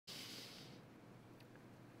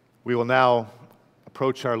We will now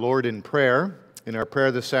approach our Lord in prayer. In our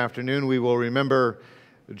prayer this afternoon, we will remember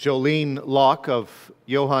Jolene Locke of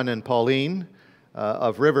Johan and Pauline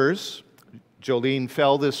of Rivers. Jolene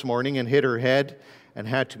fell this morning and hit her head and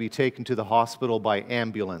had to be taken to the hospital by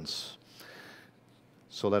ambulance.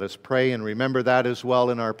 So let us pray and remember that as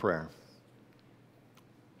well in our prayer.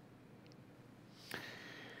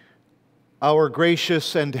 Our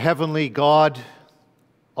gracious and heavenly God,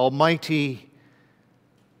 Almighty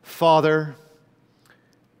Father,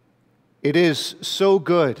 it is so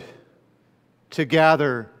good to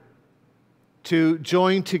gather, to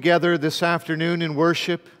join together this afternoon in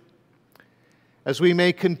worship, as we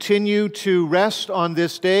may continue to rest on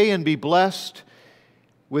this day and be blessed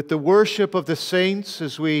with the worship of the saints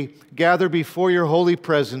as we gather before your holy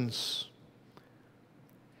presence.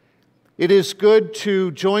 It is good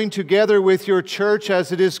to join together with your church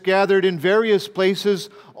as it is gathered in various places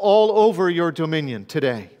all over your dominion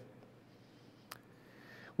today.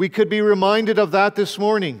 We could be reminded of that this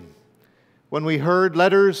morning when we heard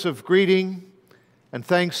letters of greeting and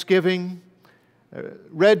thanksgiving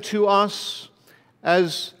read to us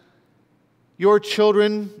as your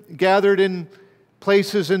children gathered in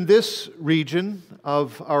places in this region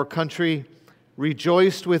of our country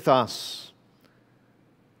rejoiced with us.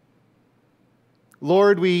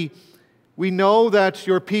 Lord, we know that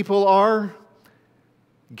your people are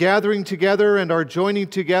gathering together and are joining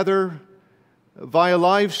together via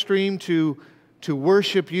live stream to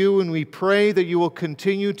worship you, and we pray that you will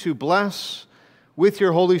continue to bless with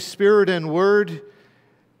your Holy Spirit and Word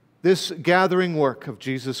this gathering work of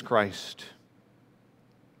Jesus Christ.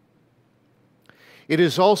 It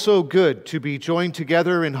is also good to be joined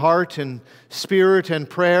together in heart and spirit and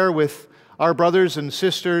prayer with our brothers and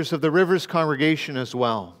sisters of the Rivers congregation as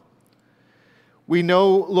well. We know,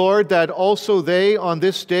 Lord, that also they on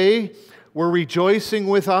this day were rejoicing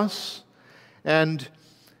with us, and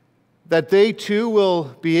that they too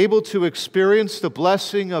will be able to experience the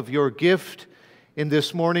blessing of your gift in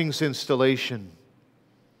this morning's installation.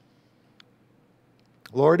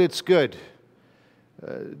 Lord, it's good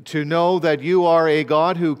to know that you are a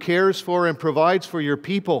God who cares for and provides for your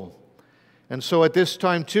people. And so at this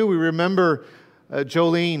time too, we remember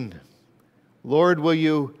Jolene. Lord, will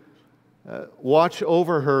you watch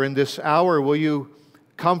over her in this hour? Will you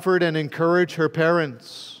comfort and encourage her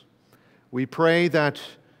parents? We pray that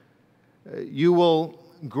you will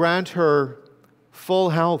grant her full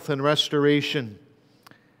health and restoration.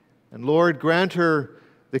 And Lord, grant her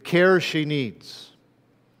the care she needs.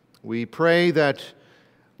 We pray that,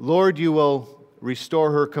 Lord, you will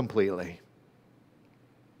restore her completely.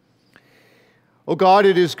 Oh God,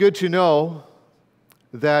 it is good to know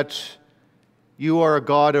that you are a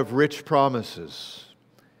God of rich promises,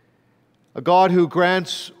 a God who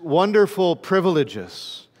grants wonderful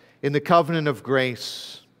privileges in the covenant of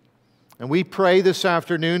grace. And we pray this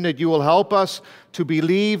afternoon that you will help us to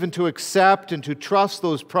believe and to accept and to trust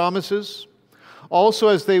those promises, also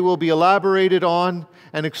as they will be elaborated on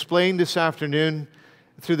and explained this afternoon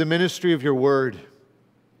through the ministry of your word.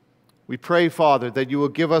 We pray, Father, that you will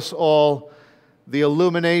give us all the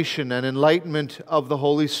illumination and enlightenment of the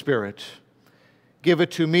Holy Spirit. Give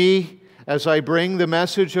it to me as I bring the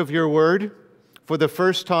message of your word for the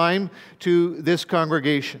first time to this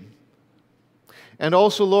congregation. And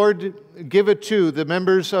also, Lord, give it to the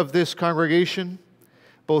members of this congregation,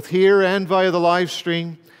 both here and via the live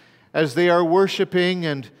stream, as they are worshiping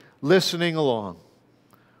and listening along.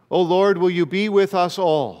 Oh Lord, will you be with us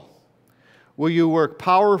all? Will you work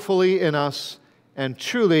powerfully in us and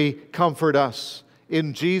truly comfort us?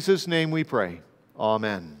 In Jesus' name we pray.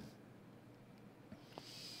 Amen.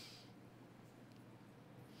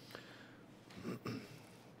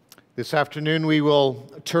 This afternoon we will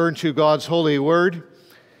turn to God's holy word.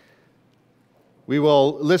 We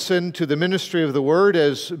will listen to the ministry of the word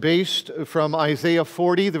as based from Isaiah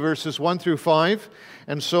 40, the verses 1 through 5.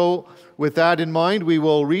 And so with that in mind, we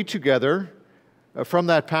will read together from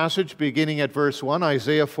that passage beginning at verse 1,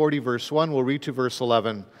 Isaiah 40, verse 1. We'll read to verse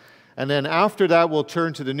 11. And then after that, we'll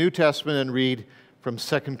turn to the New Testament and read from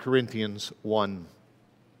 2 Corinthians 1.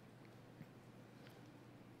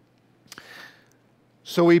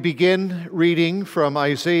 So we begin reading from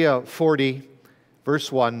Isaiah 40,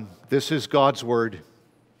 verse 1. This is God's word.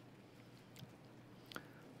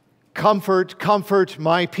 Comfort, comfort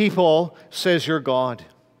my people, says your God.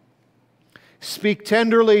 Speak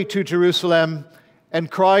tenderly to Jerusalem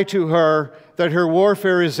and cry to her that her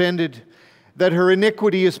warfare is ended, that her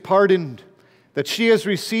iniquity is pardoned, that she has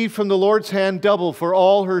received from the Lord's hand double for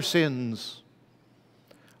all her sins.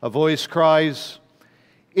 A voice cries,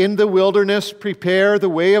 In the wilderness, prepare the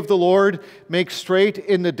way of the Lord. Make straight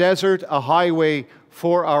in the desert a highway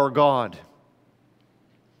for our God.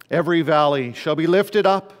 Every valley shall be lifted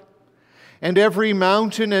up, and every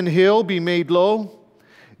mountain and hill be made low.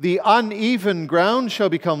 The uneven ground shall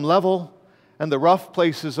become level, and the rough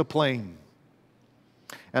places a plain.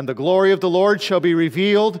 And the glory of the Lord shall be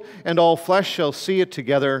revealed, and all flesh shall see it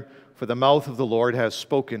together, for the mouth of the Lord has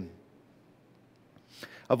spoken.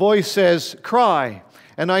 A voice says, "Cry."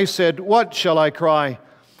 And I said, "What shall I cry?"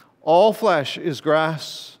 All flesh is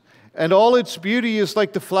grass, and all its beauty is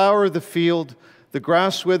like the flower of the field. The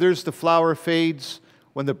grass withers, the flower fades,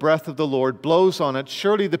 when the breath of the Lord blows on it.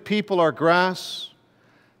 Surely the people are grass.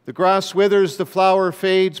 The grass withers, the flower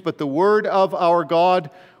fades, but the word of our God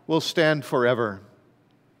will stand forever.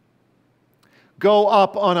 Go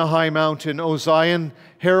up on a high mountain, O Zion,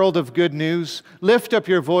 herald of good news. Lift up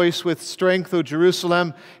your voice with strength, O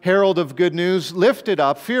Jerusalem, herald of good news. Lift it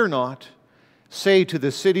up, fear not. Say to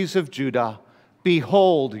the cities of Judah,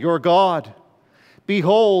 behold your God.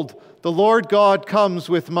 Behold, the Lord God comes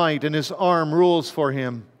with might, and his arm rules for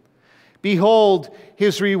him. Behold,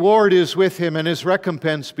 his reward is with him, and his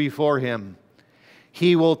recompense before him.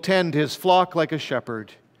 He will tend his flock like a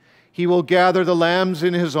shepherd. He will gather the lambs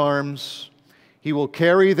in his arms. He will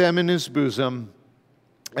carry them in his bosom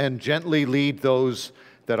and gently lead those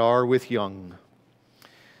that are with young.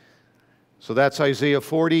 So that's Isaiah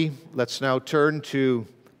 40. Let's now turn to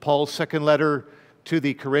Paul's second letter to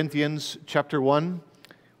the Corinthians, chapter 1,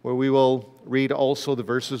 where we will read also the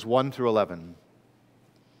verses 1 through 11.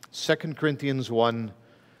 2 Corinthians 1,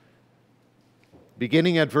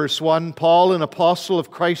 beginning at verse 1, Paul, an apostle of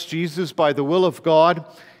Christ Jesus by the will of God,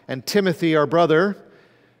 and Timothy, our brother,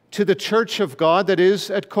 to the church of God that is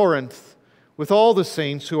at Corinth, with all the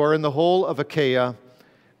saints who are in the whole of Achaia,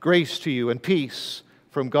 grace to you and peace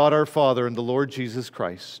from God our Father and the Lord Jesus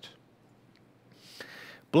Christ.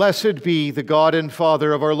 Blessed be the God and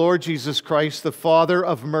Father of our Lord Jesus Christ, the Father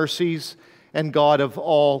of mercies and God of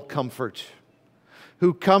all comfort,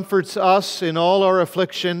 who comforts us in all our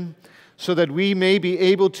affliction, so that we may be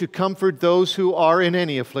able to comfort those who are in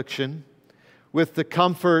any affliction, with the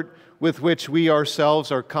comfort with which we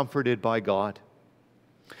ourselves are comforted by God.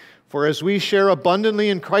 For as we share abundantly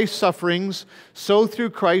in Christ's sufferings, so through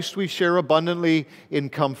Christ we share abundantly in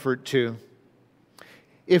comfort too.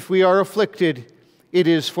 If we are afflicted, it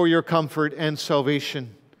is for your comfort and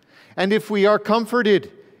salvation. And if we are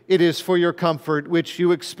comforted, it is for your comfort which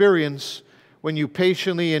you experience when you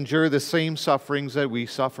patiently endure the same sufferings that we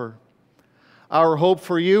suffer. Our hope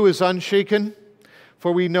for you is unshaken,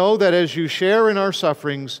 for we know that as you share in our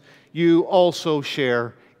sufferings, you also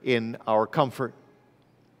share in our comfort.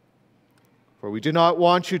 For we do not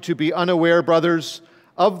want you to be unaware, brothers,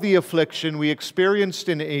 of the affliction we experienced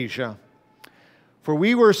in Asia. For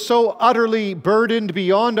we were so utterly burdened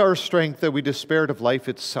beyond our strength that we despaired of life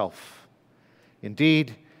itself.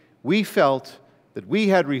 Indeed, we felt that we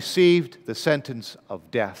had received the sentence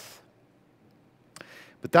of death.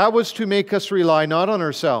 But that was to make us rely not on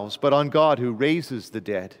ourselves, but on God who raises the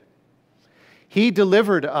dead. He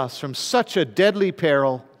delivered us from such a deadly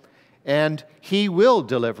peril, and He will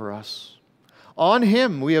deliver us. On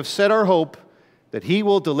Him we have set our hope that He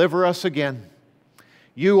will deliver us again.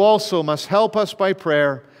 You also must help us by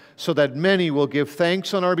prayer, so that many will give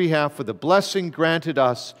thanks on our behalf for the blessing granted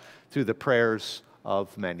us through the prayers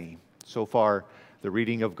of many. So far, the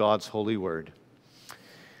reading of God's holy word.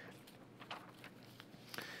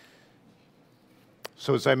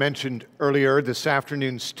 So as I mentioned earlier, this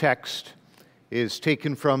afternoon's text is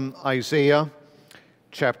taken from Isaiah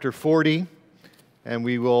chapter 40, and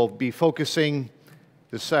we will be focusing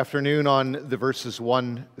this afternoon on the verses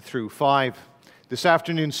 1 through 5. This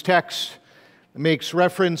afternoon's text makes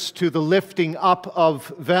reference to the lifting up of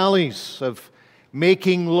valleys, of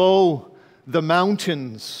making low the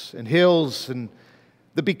mountains and hills, and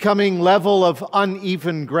the becoming level of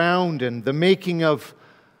uneven ground, and the making of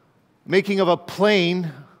a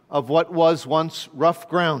plain of what was once rough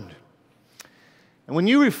ground. And when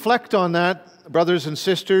you reflect on that, brothers and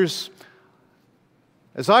sisters,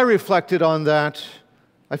 as I reflected on that,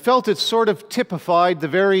 I felt it sort of typified the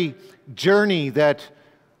very journey that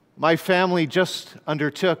my family just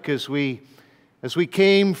undertook as we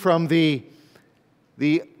came from the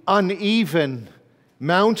uneven,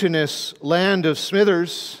 mountainous land of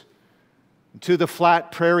Smithers to the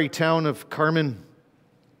flat prairie town of Carman.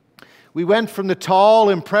 We went from the tall,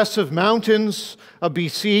 impressive mountains of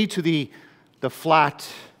BC to the flat,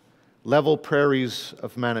 level prairies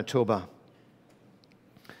of Manitoba.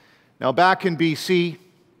 Now, back in BC,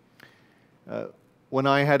 when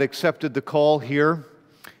I had accepted the call here,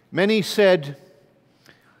 many said,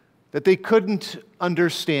 that they couldn't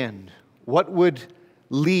understand what would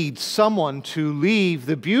lead someone to leave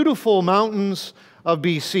the beautiful mountains of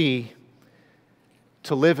BC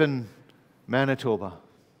to live in Manitoba.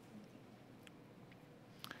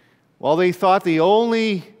 Well, they thought the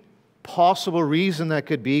only possible reason that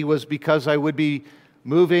could be was because I would be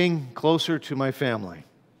moving closer to my family.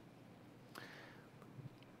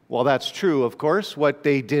 Well, that's true, of course. What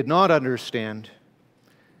they did not understand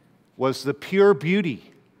was the pure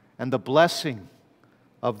beauty and the blessing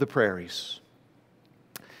of the prairies.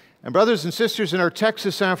 And brothers and sisters, in our text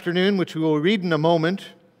this afternoon, which we will read in a moment,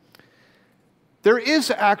 there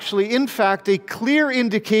is actually, in fact, a clear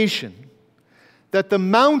indication that the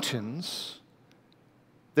mountains,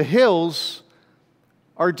 the hills,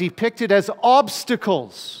 are depicted as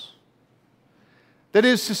obstacles. That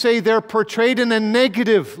is to say, they're portrayed in a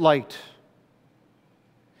negative light.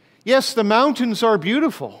 Yes, the mountains are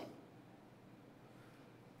beautiful,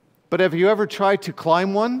 but have you ever tried to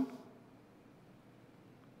climb one?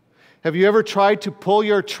 Have you ever tried to pull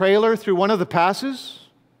your trailer through one of the passes?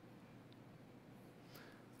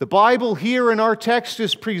 The Bible here in our text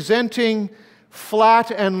is presenting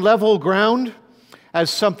flat and level ground as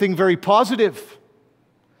something very positive.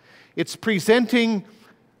 It's presenting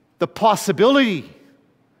the possibility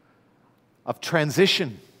of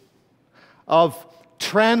transition, of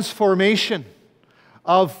transformation,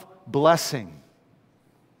 of blessing.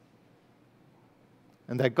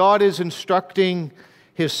 And that God is instructing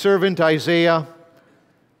His servant Isaiah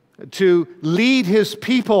to lead His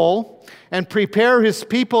people and prepare His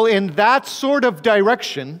people in that sort of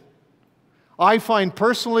direction, I find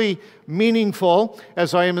personally meaningful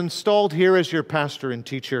as I am installed here as your pastor and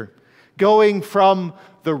teacher, going from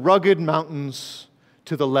the rugged mountains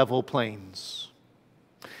to the level plains.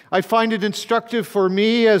 I find it instructive for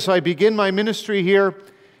me as I begin my ministry here,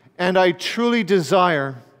 and I truly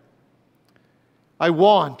desire, I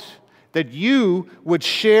want that you would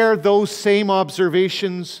share those same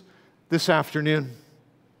observations this afternoon.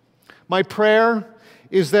 My prayer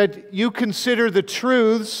is that you consider the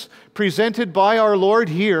truths presented by our Lord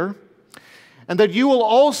here, and that you will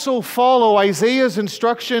also follow Isaiah's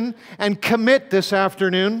instruction and commit this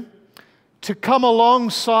afternoon to come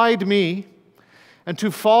alongside me and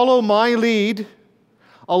to follow my lead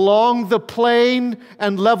along the plain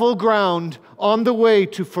and level ground on the way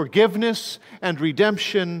to forgiveness and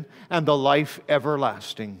redemption and the life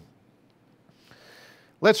everlasting.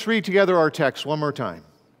 Let's read together our text one more time.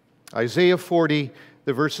 Isaiah 40,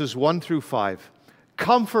 the verses 1 through 5.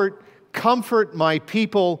 Comfort, comfort my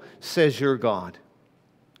people, says your God.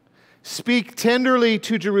 Speak tenderly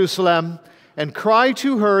to Jerusalem and cry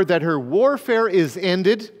to her that her warfare is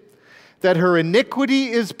ended, that her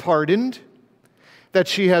iniquity is pardoned, that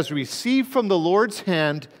she has received from the Lord's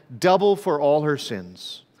hand double for all her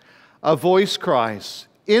sins. A voice cries,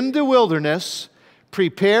 in the wilderness,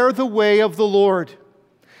 prepare the way of the Lord.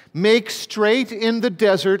 Make straight in the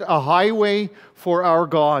desert a highway for our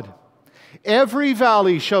God. Every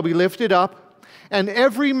valley shall be lifted up, and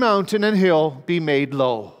every mountain and hill be made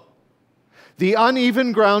low. The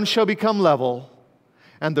uneven ground shall become level,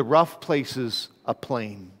 and the rough places a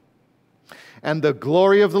plain. And the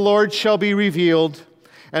glory of the Lord shall be revealed,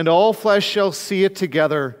 and all flesh shall see it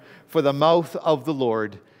together, for the mouth of the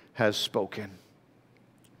Lord has spoken.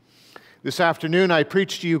 This afternoon I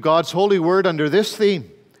preach to you God's holy word under this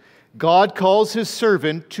theme. God calls His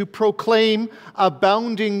servant to proclaim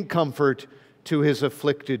abounding comfort to His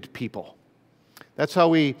afflicted people. That's how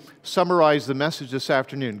we summarize the message this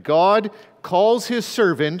afternoon. God calls His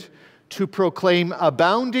servant to proclaim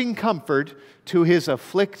abounding comfort to His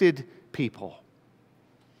afflicted people.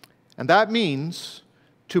 And that means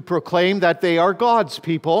to proclaim that they are God's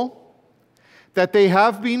people, that they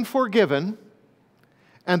have been forgiven,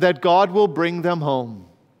 and that God will bring them home.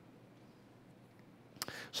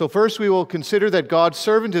 So first we will consider that God's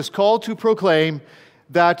servant is called to proclaim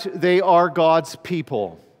that they are God's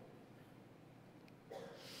people.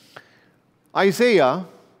 Isaiah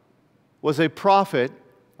was a prophet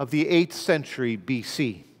of the 8th century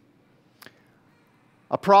BC,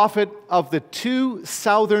 a prophet of the 2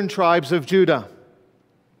 southern tribes of Judah.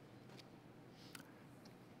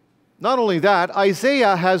 Not only that,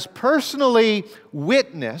 Isaiah has personally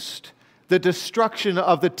witnessed the destruction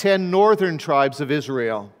of the 10 northern tribes of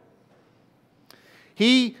Israel.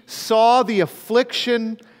 He saw the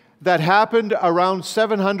affliction that happened around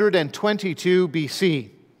 722 BC,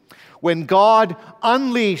 when God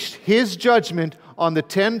unleashed His judgment on the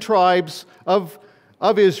 10 tribes of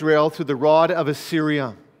Israel through the rod of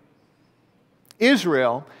Assyria.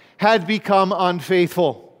 Israel had become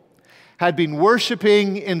unfaithful, had been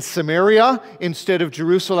worshiping in Samaria instead of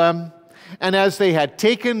Jerusalem. And as they had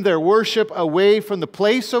taken their worship away from the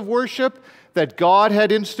place of worship that God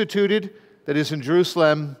had instituted, that is in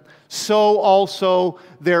Jerusalem, so also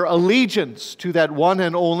their allegiance to that one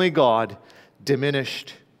and only God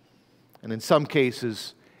diminished, and in some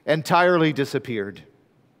cases entirely disappeared.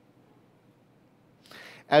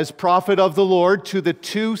 As prophet of the Lord to the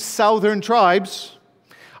two southern tribes,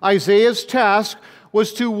 Isaiah's task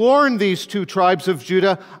was to warn these two tribes of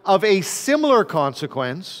Judah of a similar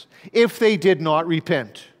consequence if they did not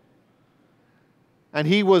repent. And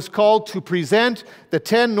he was called to present the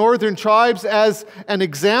 10 northern tribes as an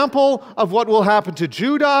example of what will happen to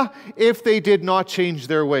Judah if they did not change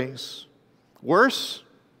their ways. Worse,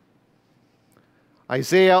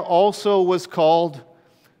 Isaiah also was called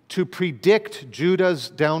to predict Judah's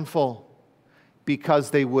downfall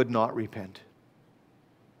because they would not repent.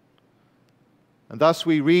 And thus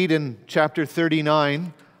we read in chapter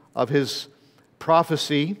 39 of his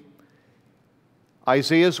prophecy,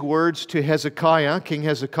 Isaiah's words to Hezekiah, King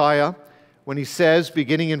Hezekiah, when he says,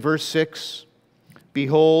 beginning in verse 6,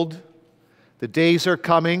 "Behold, the days are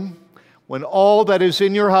coming when all that is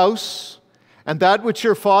in your house and that which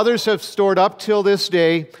your fathers have stored up till this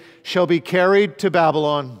day shall be carried to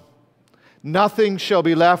Babylon. Nothing shall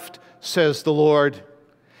be left, says the Lord.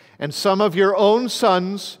 And some of your own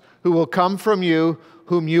sons who will come from you,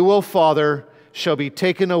 whom you will father, shall be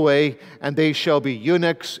taken away, and they shall be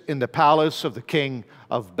eunuchs in the palace of the king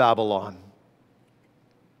of Babylon."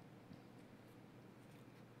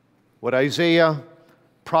 What Isaiah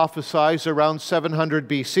prophesies around 700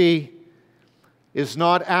 BC is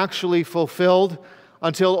not actually fulfilled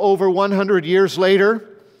until over 100 years later,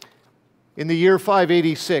 in the year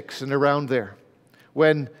 586 and around there,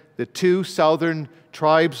 when the two southern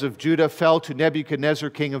tribes of Judah fell to Nebuchadnezzar,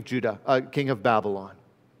 king of Babylon.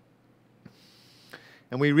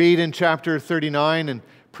 And we read in chapter 39 and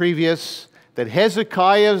previous that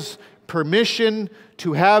Hezekiah's permission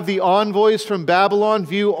to have the envoys from Babylon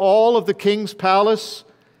view all of the king's palace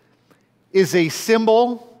is a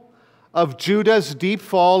symbol of Judah's deep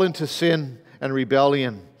fall into sin and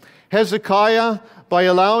rebellion. Hezekiah, by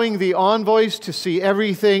allowing the envoys to see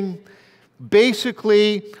everything,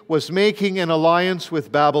 basically was making an alliance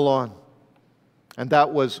with Babylon. And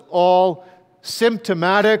that was all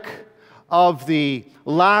symptomatic of the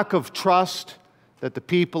lack of trust that the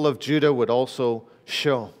people of Judah would also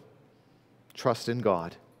show. Trust in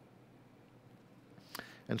God.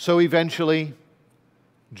 And so eventually,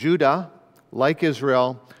 Judah, like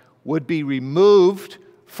Israel, would be removed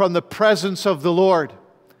from the presence of the Lord.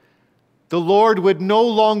 The Lord would no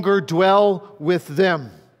longer dwell with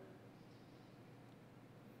them.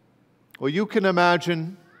 Well, you can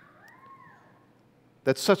imagine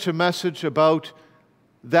that such a message about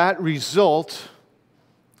that result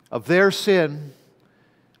of their sin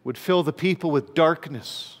would fill the people with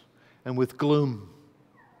darkness and with gloom.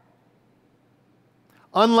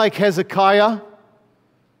 Unlike Hezekiah,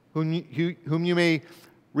 whom you may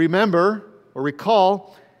remember or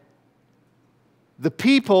recall, the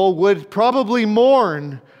people would probably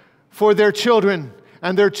mourn for their children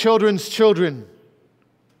and their children's children.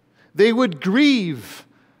 They would grieve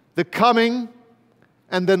the coming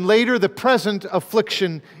and then later the present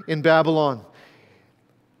affliction in Babylon.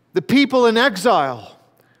 The people in exile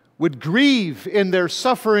would grieve in their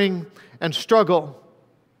suffering and struggle.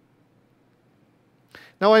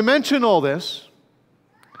 Now, I mention all this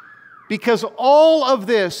because all of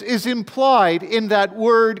this is implied in that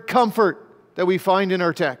word comfort that we find in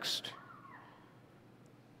our text.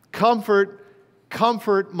 Comfort,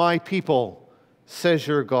 comfort my people, says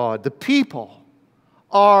your God. The people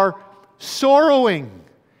are sorrowing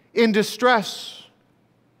in distress.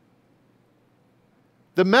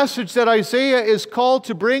 The message that Isaiah is called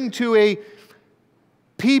to bring to a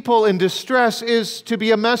people in distress is to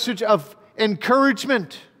be a message of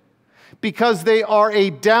encouragement, because they are a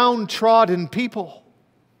downtrodden people.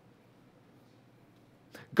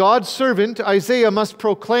 God's servant, Isaiah, must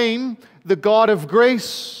proclaim the God of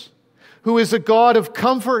grace, who is a God of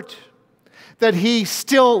comfort, that He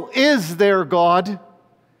still is their God,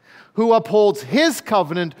 who upholds His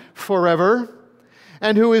covenant forever,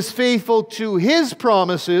 and who is faithful to His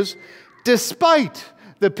promises despite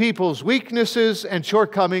the people's weaknesses and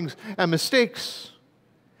shortcomings and mistakes.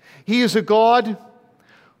 He is a God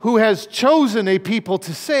who has chosen a people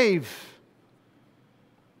to save.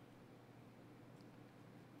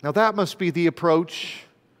 Now that must be the approach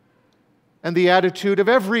and the attitude of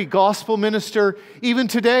every gospel minister, even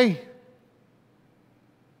today.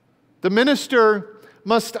 The minister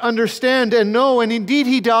must understand and know, and indeed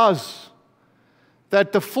he does,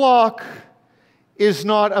 that the flock is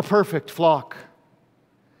not a perfect flock,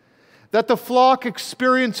 that the flock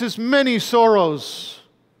experiences many sorrows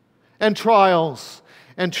and trials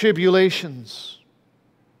and tribulations.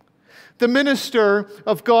 The minister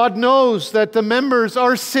of God knows that the members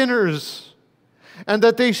are sinners and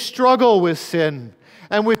that they struggle with sin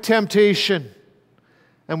and with temptation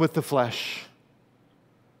and with the flesh,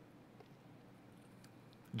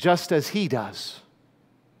 just as he does.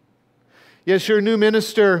 Yes, your new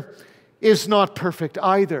minister is not perfect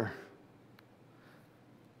either.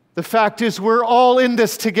 The fact is, we're all in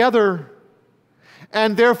this together,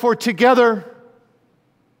 and therefore together,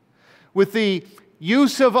 with the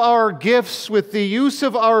use of our gifts, with the use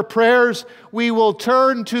of our prayers, we will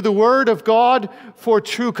turn to the Word of God for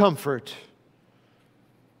true comfort.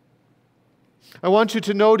 I want you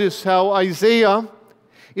to notice how Isaiah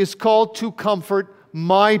is called to comfort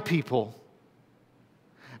my people,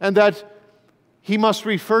 and that he must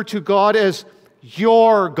refer to God as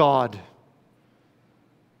your God.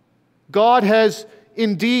 God has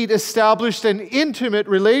indeed established an intimate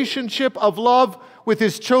relationship of love with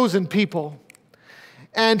His chosen people,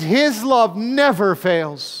 and His love never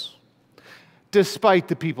fails, despite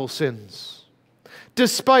the people's sins,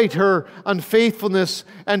 despite her unfaithfulness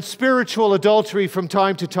and spiritual adultery from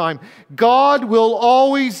time to time. God will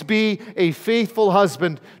always be a faithful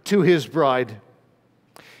husband to His bride.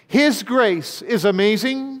 His grace is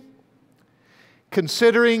amazing,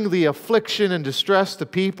 considering the affliction and distress the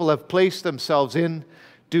people have placed themselves in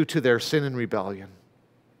due to their sin and rebellion.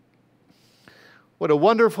 What a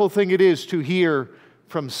wonderful thing it is to hear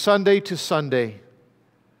from Sunday to Sunday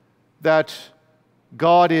that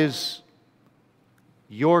God is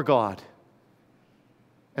your God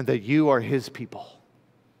and that you are His people.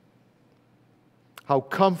 How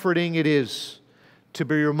comforting it is to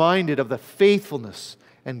be reminded of the faithfulness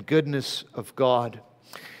and goodness of God.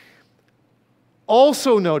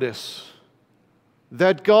 Also notice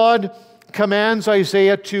that God commands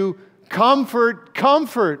Isaiah to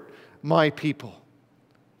comfort my people.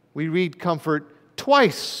 We read comfort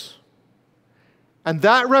twice. And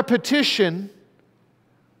that repetition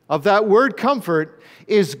of that word comfort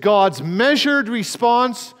is God's measured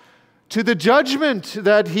response to the judgment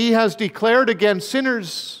that He has declared against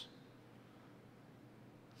sinners.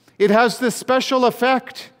 It has the special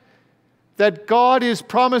effect that God is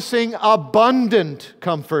promising abundant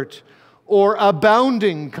comfort or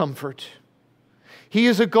abounding comfort. He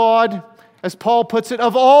is a God, as Paul puts it,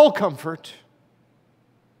 of all comfort.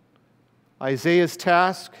 Isaiah's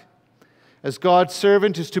task as God's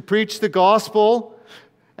servant is to preach the gospel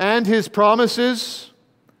and His promises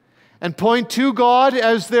and point to God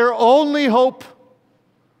as their only hope.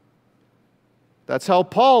 That's how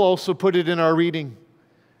Paul also put it in our reading,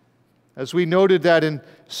 as we noted that in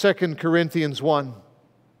 2 Corinthians 1,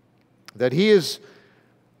 that he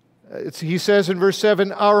says in verse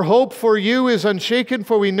 7, "Our hope for you is unshaken,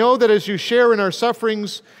 for we know that as you share in our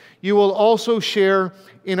sufferings, you will also share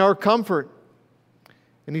in our comfort."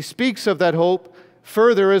 And he speaks of that hope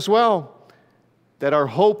further as well, that our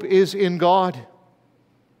hope is in God.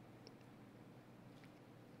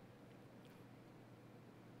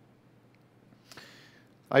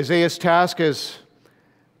 Isaiah's task as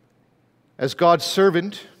God's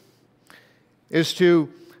servant is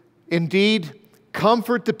to indeed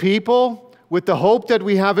comfort the people with the hope that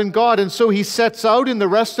we have in God. And so he sets out in the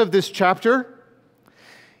rest of this chapter,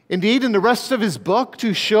 indeed in the rest of his book,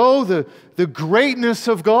 to show the greatness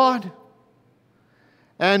of God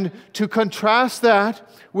and to contrast that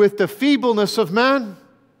with the feebleness of man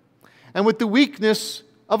and with the weakness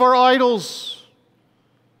of our idols.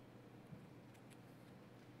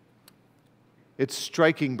 It's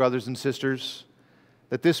striking, brothers and sisters,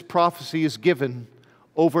 that this prophecy is given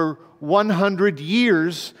over 100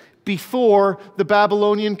 years before the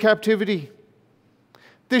Babylonian captivity.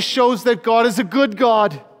 This shows that God is a good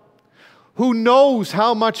God who knows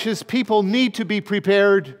how much His people need to be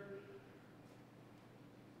prepared.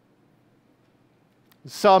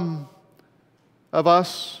 Some of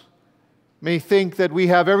us may think that we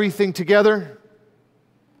have everything together.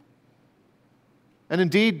 And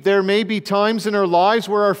indeed, there may be times in our lives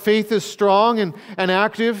where our faith is strong and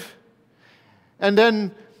active. And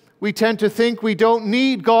then we tend to think we don't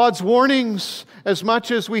need God's warnings as much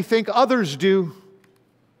as we think others do.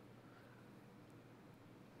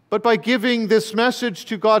 But by giving this message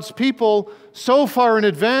to God's people so far in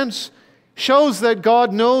advance, shows that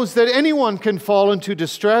God knows that anyone can fall into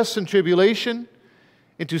distress and tribulation,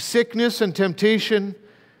 into sickness and temptation,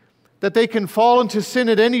 that they can fall into sin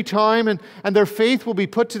at any time, and their faith will be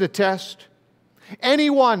put to the test.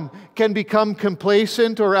 Anyone can become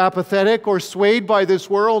complacent or apathetic or swayed by this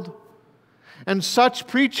world. And such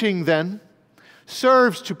preaching then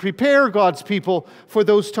serves to prepare God's people for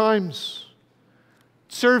those times.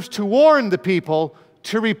 It serves to warn the people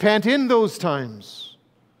to repent in those times.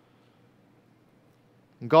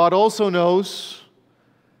 God also knows,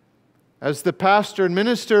 as the pastor and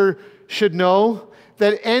minister should know,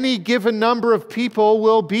 that any given number of people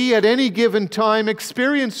will be at any given time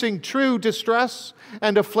experiencing true distress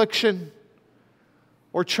and affliction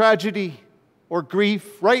or tragedy or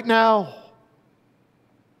grief right now.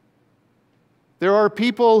 There are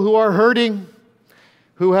people who are hurting,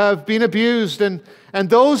 who have been abused, and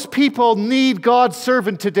those people need God's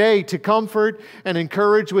servant today to comfort and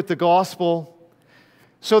encourage with the gospel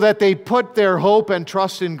so that they put their hope and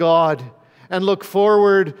trust in God and look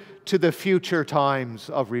forward to the future times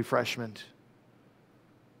of refreshment.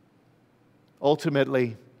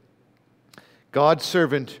 Ultimately, God's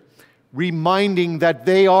servant, reminding that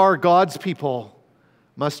they are God's people,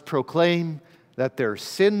 must proclaim that their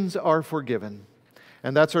sins are forgiven.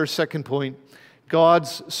 And that's our second point.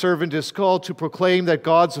 God's servant is called to proclaim that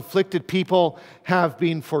God's afflicted people have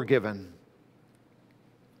been forgiven.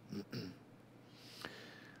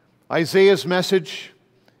 Isaiah's message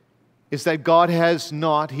is that God has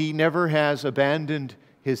not, He never has abandoned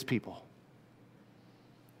His people.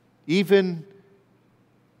 Even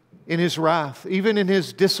in His wrath, even in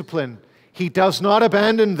His discipline, He does not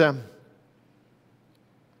abandon them.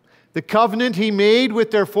 The covenant He made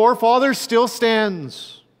with their forefathers still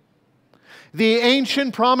stands. The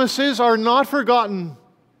ancient promises are not forgotten.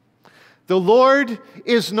 The Lord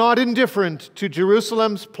is not indifferent to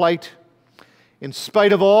Jerusalem's plight, in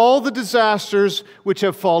spite of all the disasters which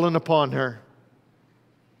have fallen upon her.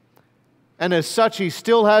 And as such, He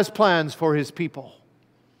still has plans for His people.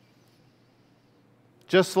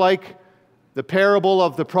 Just like the parable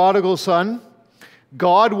of the prodigal son,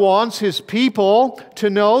 God wants His people to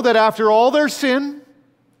know that after all their sin,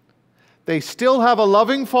 they still have a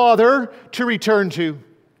loving Father to return to.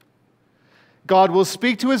 God will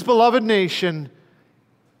speak to His beloved nation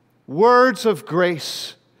words of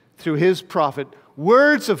grace through His prophet,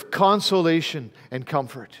 words of consolation and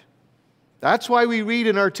comfort. That's why we read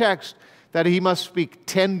in our text that He must speak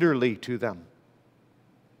tenderly to them.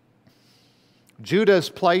 Judah's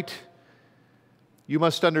plight, you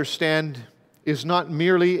must understand, is not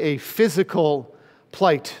merely a physical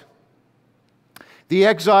plight. The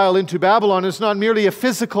exile into Babylon is not merely a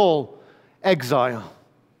physical exile.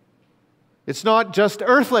 It's not just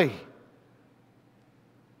earthly,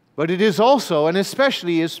 but it is also, and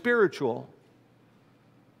especially, is spiritual.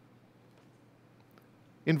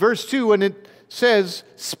 In verse 2, when it says,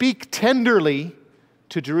 speak tenderly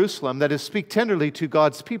to Jerusalem, that is, speak tenderly to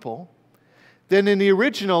God's people, then in the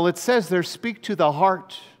original it says there, speak to the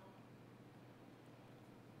heart.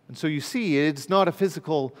 And so you see, it's not a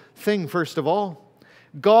physical thing, first of all.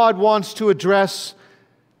 God wants to address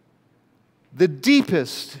the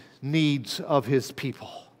deepest needs of His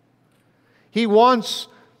people. He wants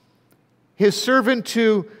His servant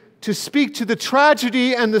to speak to the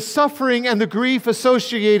tragedy and the suffering and the grief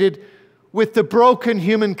associated with the broken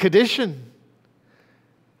human condition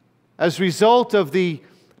as a result of the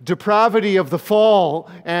depravity of the fall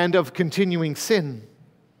and of continuing sin.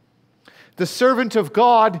 The servant of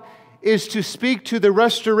God is to speak to the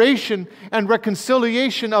restoration and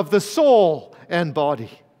reconciliation of the soul and body.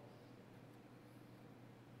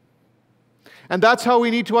 And that's how we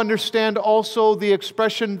need to understand also the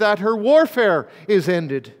expression that her warfare is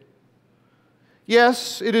ended.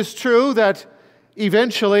 Yes, it is true that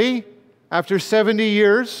eventually, after 70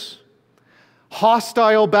 years,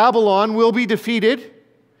 hostile Babylon will be defeated,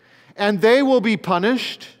 and they will be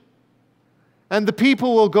punished, and the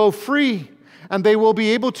people will go free, and they will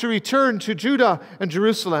be able to return to Judah and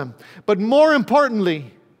Jerusalem. But more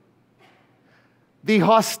importantly, the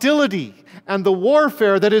hostility and the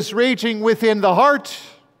warfare that is raging within the heart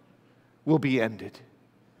will be ended.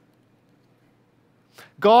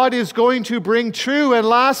 God is going to bring true and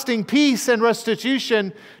lasting peace and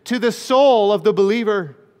restitution to the soul of the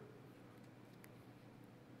believer.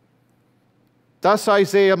 Thus,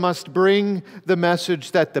 Isaiah must bring the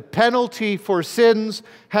message that the penalty for sins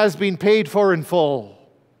has been paid for in full.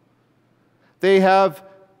 They have,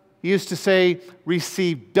 he used to say,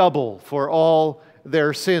 received double for all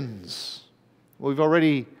their sins. We've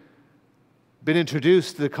already been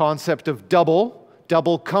introduced to the concept of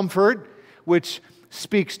double comfort, which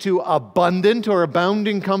speaks to abundant or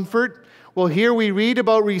abounding comfort. Well, here we read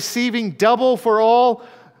about receiving double for all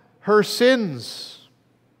her sins.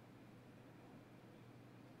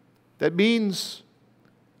 That means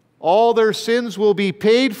all their sins will be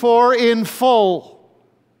paid for in full.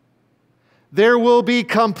 There will be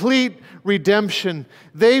complete redemption.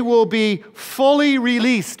 They will be fully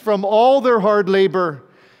released from all their hard labor.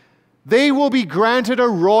 They will be granted a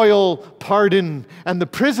royal pardon, and the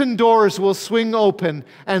prison doors will swing open,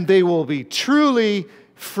 and they will be truly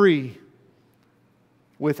free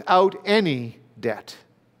without any debt.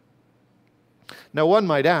 Now, one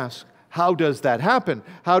might ask, how does that happen?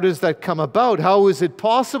 How does that come about? How is it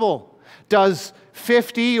possible? Does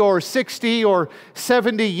 50 or 60 or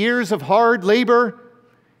 70 years of hard labor,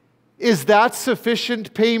 is that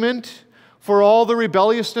sufficient payment for all the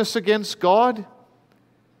rebelliousness against God?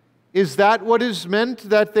 Is that what is meant,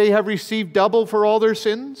 that they have received double for all their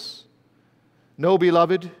sins? No,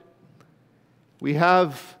 beloved. We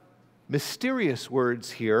have mysterious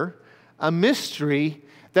words here, a mystery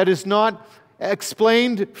that is not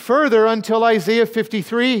explained further until Isaiah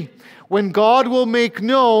 53, when God will make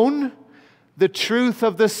known the truth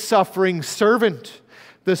of the suffering servant,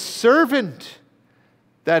 the servant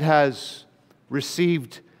that has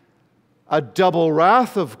received a double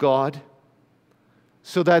wrath of God,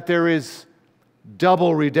 so that there is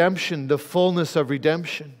double redemption, the fullness of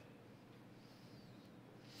redemption.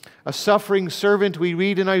 A suffering servant, we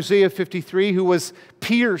read in Isaiah 53, who was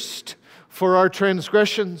pierced for our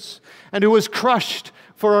transgressions and who was crushed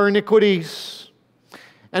for our iniquities,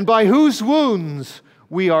 and by whose wounds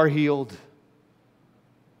we are healed.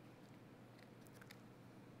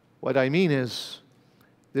 What I mean is,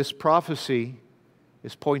 this prophecy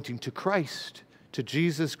is pointing to Christ, to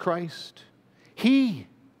Jesus Christ. He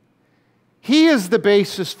is the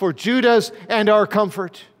basis for Judah's and our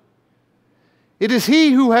comfort. It is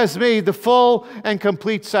He who has made the full and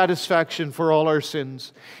complete satisfaction for all our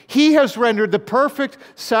sins. He has rendered the perfect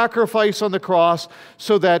sacrifice on the cross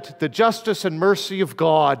so that the justice and mercy of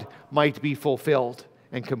God might be fulfilled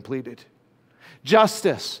and completed.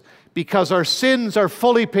 Justice, because our sins are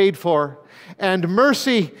fully paid for, and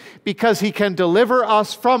mercy, because He can deliver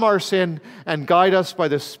us from our sin and guide us by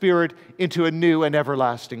the Spirit into a new and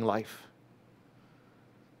everlasting life.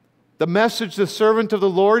 The message the servant of the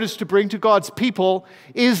Lord is to bring to God's people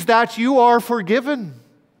is that you are forgiven.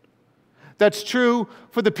 That's true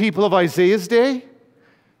for the people of Isaiah's day,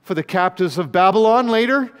 for the captives of Babylon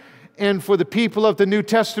later, and for the people of the New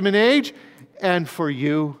Testament age, and for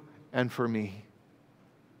you and for me.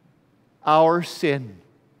 Our sin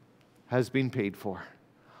has been paid for.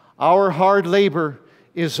 Our hard labor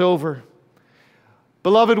is over.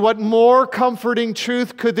 Beloved, what more comforting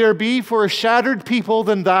truth could there be for a shattered people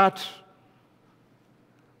than that?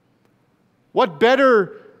 What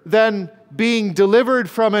better than being delivered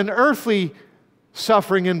from an earthly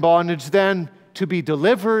suffering and bondage than to be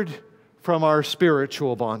delivered from our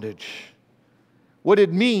spiritual bondage? What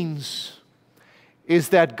it means is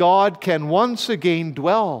that God can once again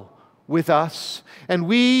dwell with us, and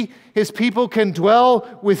we, His people, can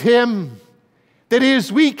dwell with Him. That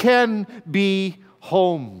is, we can be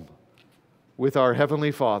home with our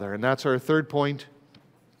Heavenly Father. And that's our third point.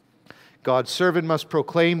 God's servant must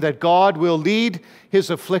proclaim that God will lead His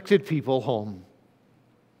afflicted people home.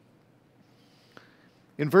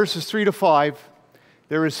 In verses 3 to 5,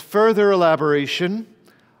 there is further elaboration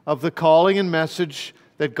of the calling and message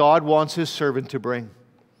that God wants His servant to bring.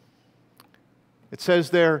 It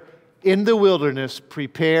says there, "In the wilderness,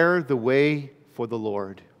 prepare the way for the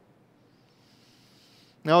Lord."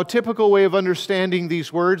 Now, a typical way of understanding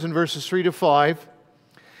these words in verses 3 to 5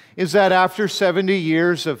 is that after 70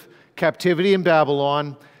 years of captivity in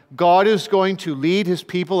Babylon, God is going to lead His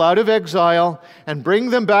people out of exile and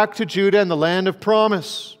bring them back to Judah and the land of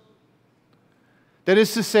promise. That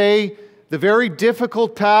is to say, the very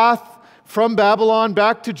difficult path from Babylon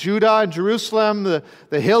back to Judah and Jerusalem,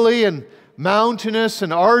 the hilly and mountainous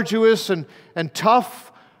and arduous and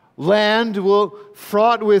tough land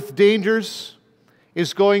fraught with dangers,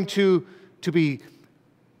 is going to be,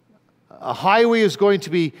 a highway is going to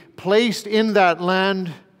be placed in that land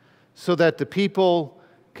so that the people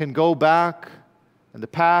can go back and the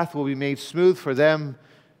path will be made smooth for them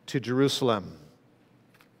to Jerusalem.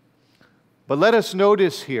 But let us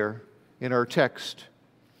notice here in our text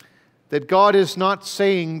that God is not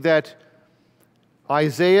saying that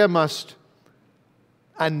Isaiah must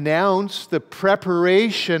announce the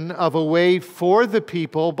preparation of a way for the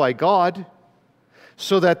people by God,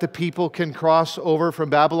 so that the people can cross over from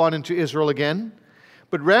Babylon into Israel again.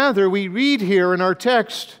 But rather, we read here in our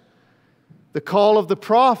text the call of the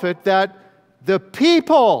prophet that the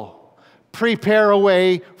people prepare a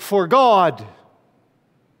way for God.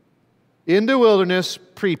 In the wilderness,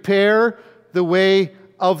 prepare the way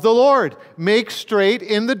of the Lord. Make straight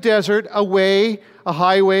in the desert a way, a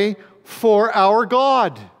highway for our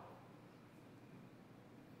God.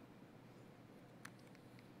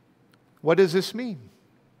 What does this mean?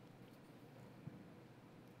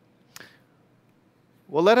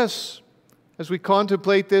 Well, let us, as we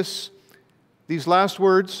contemplate these last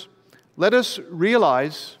words, let us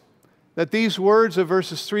realize that these words of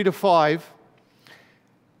verses 3 to 5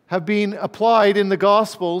 have been applied in the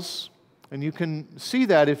Gospels, and you can see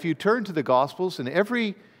that if you turn to the Gospels. In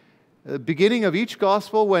every beginning of each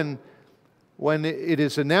Gospel, when it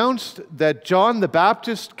is announced that John the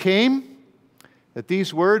Baptist came, that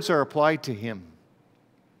these words are applied to him.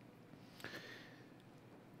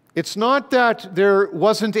 It's not that there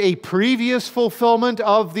wasn't a previous fulfillment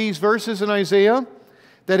of these verses in Isaiah,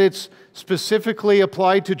 that it's specifically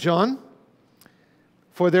applied to John.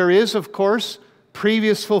 For there is, of course,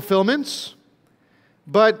 previous fulfillments.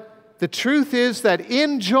 But the truth is that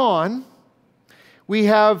in John, we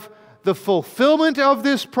have the fulfillment of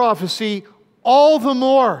this prophecy all the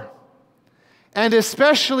more, and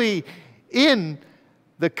especially in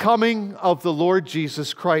the coming of the Lord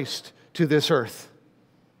Jesus Christ to this earth.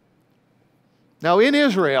 Now in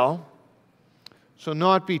Israel, so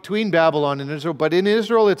not between Babylon and Israel, but in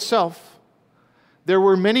Israel itself, there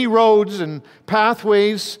were many roads and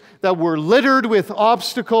pathways that were littered with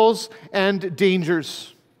obstacles and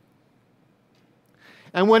dangers.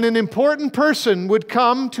 And when an important person would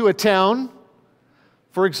come to a town,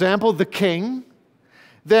 for example, the king,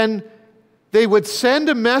 then they would send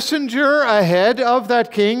a messenger ahead of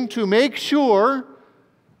that king to make sure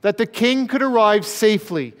that the king could arrive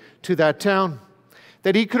safely to that town,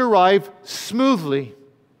 that he could arrive smoothly,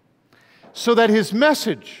 so that his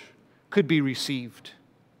message could be received,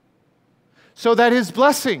 so that his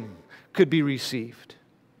blessing could be received.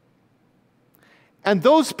 And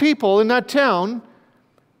those people in that town,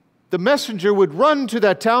 the messenger would run to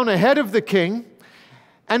that town ahead of the king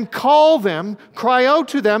and call them, cry out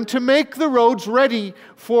to them to make the roads ready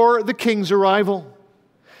for the king's arrival,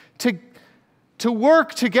 to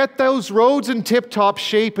work to get those roads in tip-top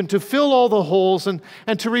shape and to fill all the holes and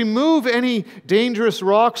to remove any dangerous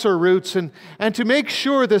rocks or roots and to make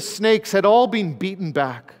sure the snakes had all been beaten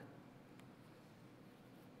back.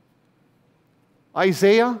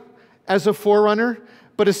 Isaiah, as a forerunner,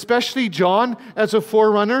 but especially John, as a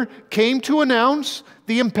forerunner, came to announce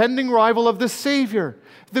the impending arrival of the Savior,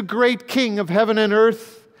 the great King of heaven and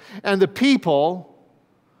earth, and the people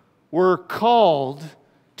were called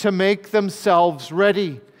to make themselves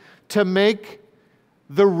ready, to make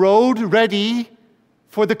the road ready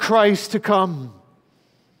for the Christ to come.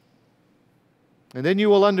 And then you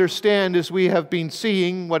will understand, as we have been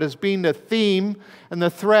seeing what has been the theme and the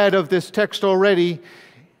thread of this text already,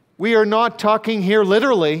 we are not talking here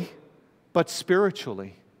literally, but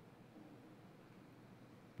spiritually.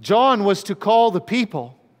 John was to call the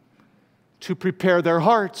people to prepare their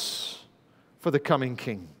hearts for the coming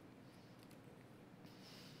King.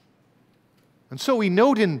 And so we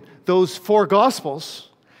note in those four Gospels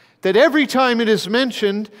that every time it is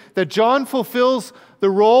mentioned that John fulfills the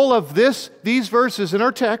role of these verses in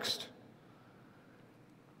our text,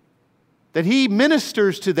 that he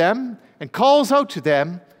ministers to them and calls out to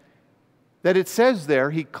them, that it says there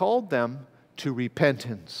he called them to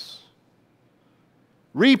repentance.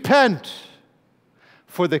 Repent,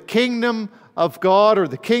 for the kingdom of God, or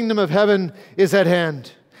the kingdom of heaven, is at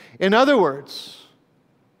hand. In other words,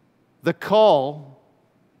 the call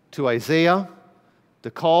to Isaiah, the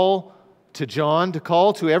call to John, the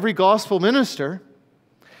call to every gospel minister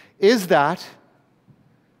is that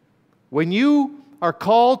when you are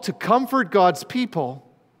called to comfort God's people,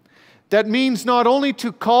 that means not only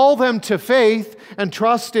to call them to faith and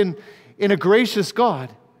trust in a gracious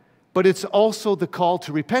God, but it's also the call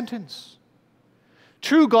to repentance.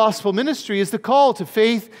 True gospel ministry is the call to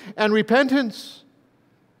faith and repentance,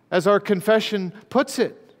 as our confession puts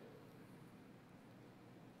it.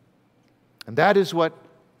 And that is what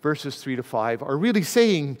verses 3 to 5 are really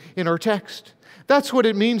saying in our text. That's what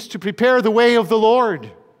it means to prepare the way of the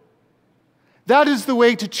Lord. That is the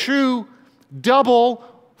way to true, double,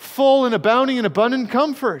 full, and abounding and abundant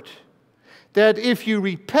comfort. That if you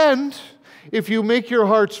repent, if you make your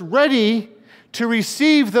hearts ready to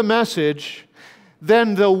receive the message,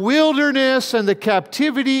 then the wilderness and the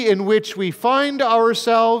captivity in which we find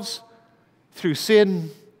ourselves through sin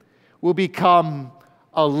will become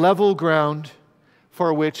a level ground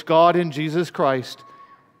for which God in Jesus Christ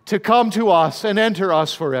to come to us and enter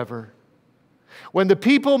us forever. When the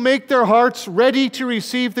people make their hearts ready to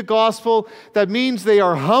receive the gospel, that means they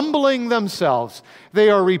are humbling themselves. They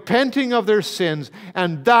are repenting of their sins,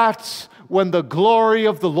 and that's when the glory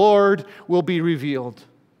of the Lord will be revealed.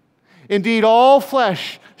 Indeed, all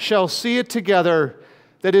flesh shall see it together.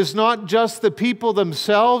 That is not just the people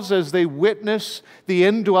themselves as they witness the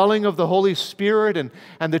indwelling of the Holy Spirit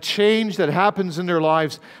and the change that happens in their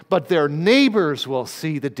lives, but their neighbors will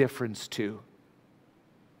see the difference too.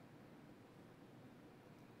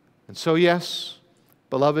 And so, yes,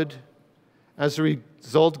 beloved, as a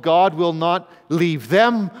result, God will not leave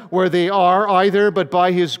them where they are either, but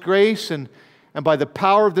by His grace and by the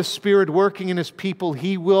power of the Spirit working in His people,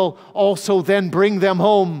 He will also then bring them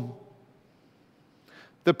home.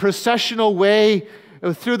 The processional way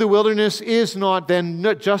through the wilderness is not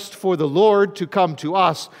just for the Lord to come to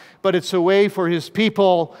us, but it's a way for His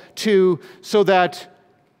people so that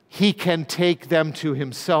He can take them to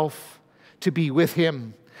Himself, to be with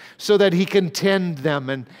Him, so that He can tend them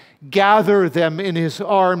and gather them in His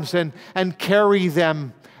arms and carry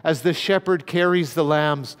them as the shepherd carries the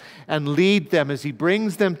lambs and lead them as He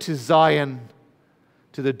brings them to Zion,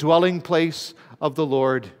 to the dwelling place of the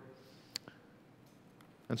Lord.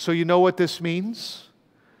 And so you know what this means?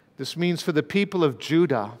 This means for the people of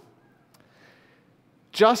Judah,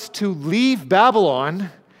 just to leave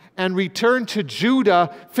Babylon and return to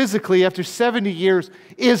Judah physically after 70 years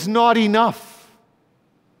is not enough.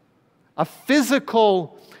 A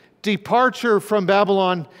physical departure from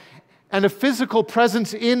Babylon and a physical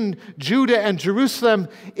presence in Judah and Jerusalem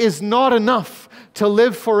is not enough to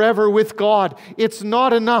live forever with God. It's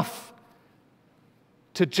not enough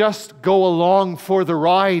to just go along for the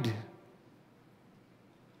ride.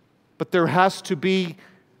 But there has to be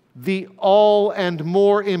the all and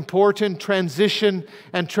more important transition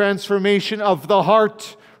and transformation of the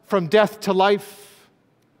heart from death to life.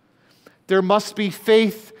 There must be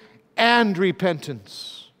faith and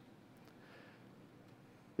repentance.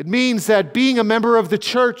 It means that being a member of the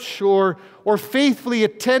church or faithfully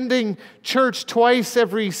attending church twice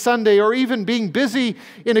every Sunday or even being busy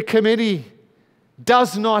in a committee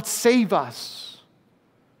does not save us.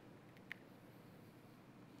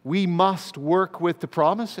 We must work with the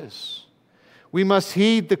promises. We must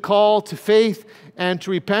heed the call to faith and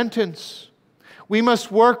to repentance. We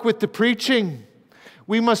must work with the preaching.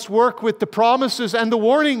 We must work with the promises and the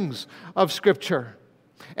warnings of Scripture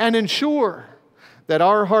and ensure that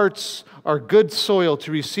our hearts are good soil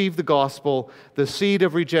to receive the gospel, the seed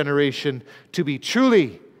of regeneration, to be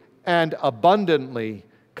truly and abundantly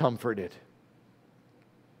comforted.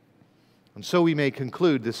 And so we may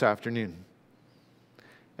conclude this afternoon.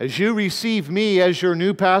 As you receive me as your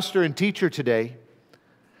new pastor and teacher today,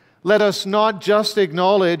 let us not just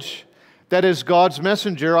acknowledge that as God's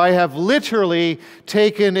messenger, I have literally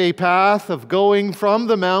taken a path of going from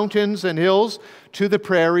the mountains and hills to the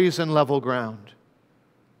prairies and level ground.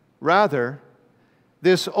 Rather,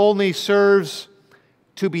 this only serves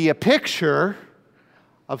to be a picture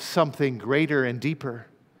of something greater and deeper,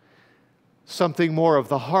 something more of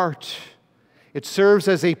the heart. It serves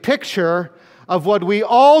as a picture of what we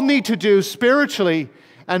all need to do spiritually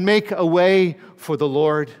and make a way for the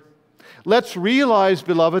Lord. Let's realize,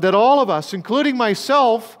 beloved, that all of us, including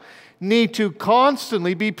myself, need to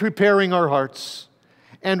constantly be preparing our hearts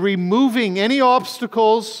and removing any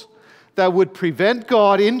obstacles that would prevent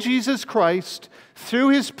God in Jesus Christ, through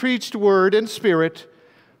His preached word and Spirit,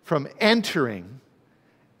 from entering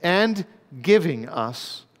and giving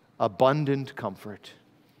us abundant comfort.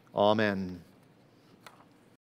 Amen.